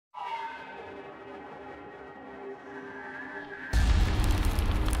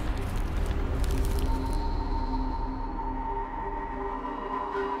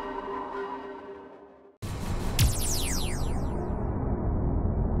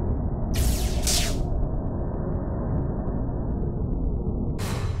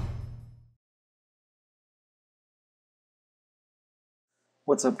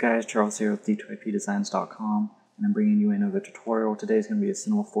What's up guys, Charles here with D2IPDesigns.com, and I'm bringing you another tutorial. Today's going to be a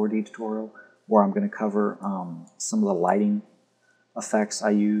Cinema 4D tutorial where I'm going to cover some of the lighting effects I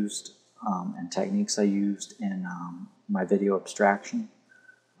used and techniques I used in my video abstraction.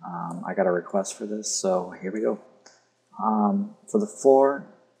 I got a request for this, so here we go. For the floor,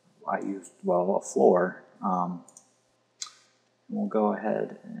 I used, a floor. We'll go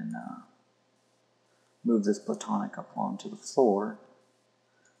ahead and move this platonic up onto the floor.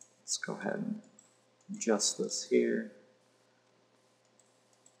 Let's go ahead and adjust this here.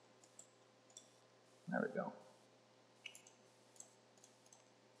 There we go.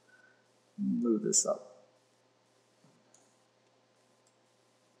 Move this up.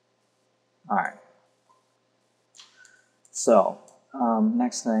 Alright. So,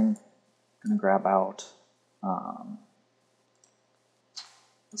 next thing, I'm going to grab out the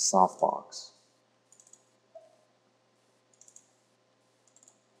softbox.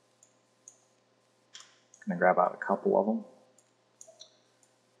 I'm going to grab out a couple of them.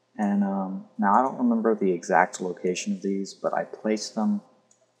 And now I don't remember the exact location of these, but I placed them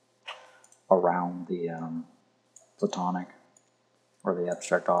around the platonic or the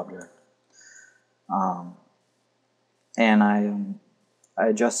abstract object. And I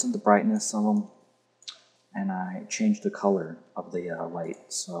adjusted the brightness of them, and I changed the color of the light.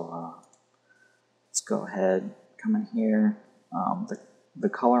 So let's go ahead, come in here. The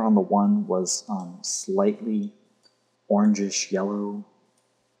color on the one was slightly orangish yellow,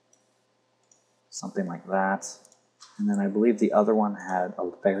 something like that. And then I believe the other one had a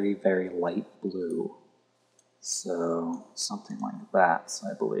very, very light blue. So something like that,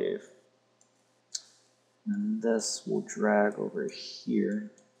 I believe. And this will drag over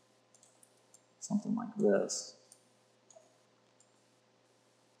here, something like this.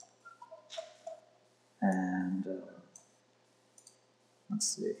 And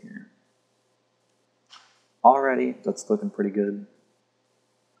let's see here. Already, that's looking pretty good.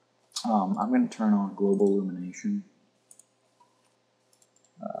 I'm going to turn on global illumination.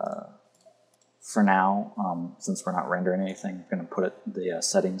 For now, since we're not rendering anything, I'm going to put the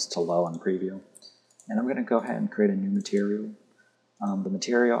settings to low in preview. And I'm going to go ahead and create a new material. The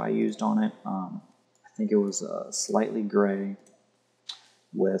material I used on it, I think it was slightly gray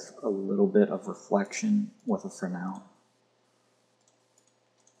with a little bit of reflection with a Fresnel.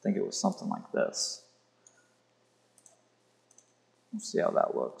 I think it was something like this. Let's see how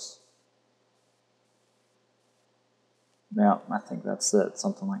that looks. Yeah, I think that's it,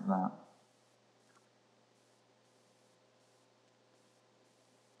 something like that.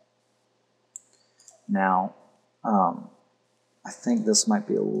 Now, I think this might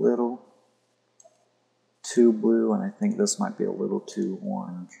be a little too blue, and I think this might be a little too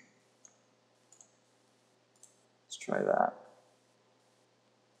orange. Let's try that.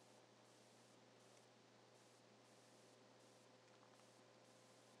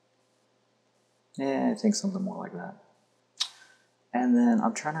 Yeah, I think something more like that. And then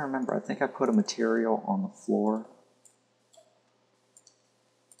I'm trying to remember, I think I put a material on the floor.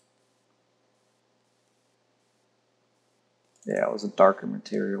 Yeah, it was a darker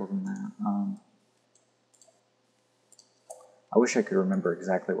material than that. I wish I could remember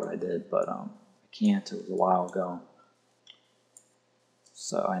exactly what I did, but I can't. It was a while ago.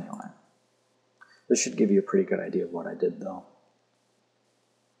 So anyway, this should give you a pretty good idea of what I did though.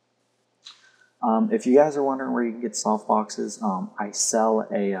 If you guys are wondering where you can get softboxes, I sell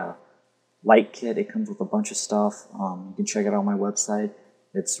a light kit. It comes with a bunch of stuff. You can check it out on my website.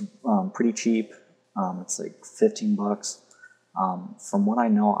 It's pretty cheap. It's like 15 bucks. From what I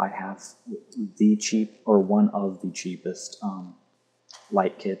know, I have one of the cheapest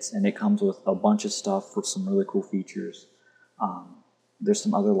light kits, and it comes with a bunch of stuff for some really cool features. There's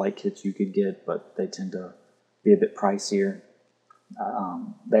some other light kits you could get, but they tend to be a bit pricier.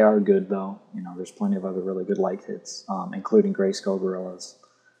 They are good though. You know, there's plenty of other really good light kits, including Grayscale Gorillas.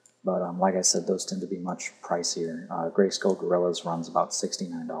 But like I said, those tend to be much pricier. Grayscale Gorillas runs about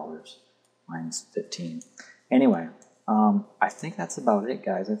 $69. Mine's $15. Anyway, I think that's about it,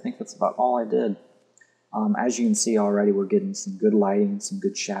 guys. I think that's about all I did. As you can see already, we're getting some good lighting, some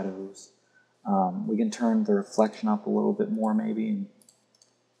good shadows. We can turn the reflection up a little bit more maybe, and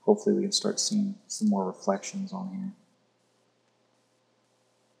hopefully we can start seeing some more reflections on here.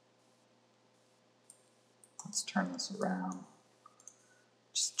 Let's turn this around.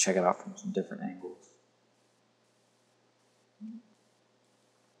 Just check it out from some different angles.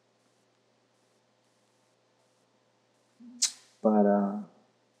 But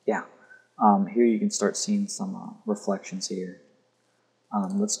yeah, here you can start seeing some reflections here.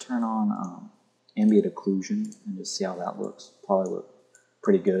 Let's turn on ambient occlusion and just see how that looks. Probably look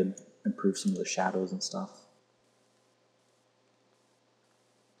pretty good. Improve some of the shadows and stuff.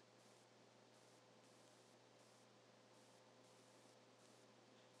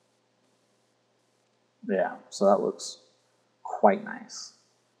 Yeah, so that looks quite nice.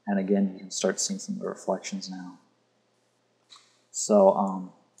 And again, you can start seeing some of the reflections now.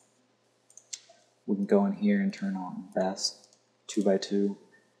 So we can go in here and turn on best 2x2.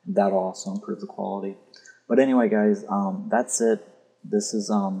 That'll also improve the quality. But anyway, guys, that's it. This is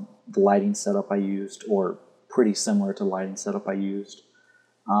the lighting setup I used, or pretty similar to the lighting setup I used.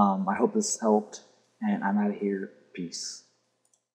 I hope this helped, and I'm out of here. Peace.